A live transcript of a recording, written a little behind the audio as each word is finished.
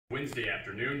Wednesday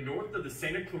afternoon north of the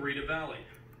Santa Clarita Valley.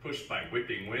 Pushed by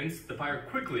whipping winds, the fire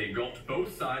quickly engulfed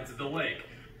both sides of the lake.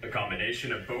 A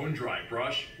combination of bone-dry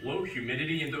brush, low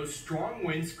humidity, and those strong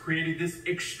winds created this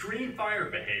extreme fire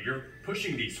behavior,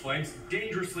 pushing these flames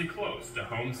dangerously close to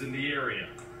homes in the area.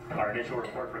 Our initial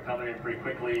reports were coming in pretty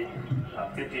quickly,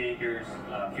 50 acres.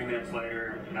 A few minutes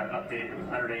later, got an update, it was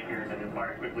 100 acres, and then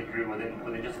fire quickly grew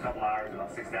within just a couple hours,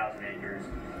 about 6,000 acres.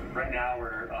 Right now,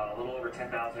 we're a little over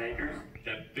 10,000 acres.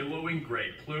 That billowing gray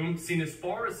plume seen as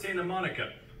far as Santa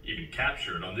Monica, even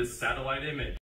captured on this satellite image.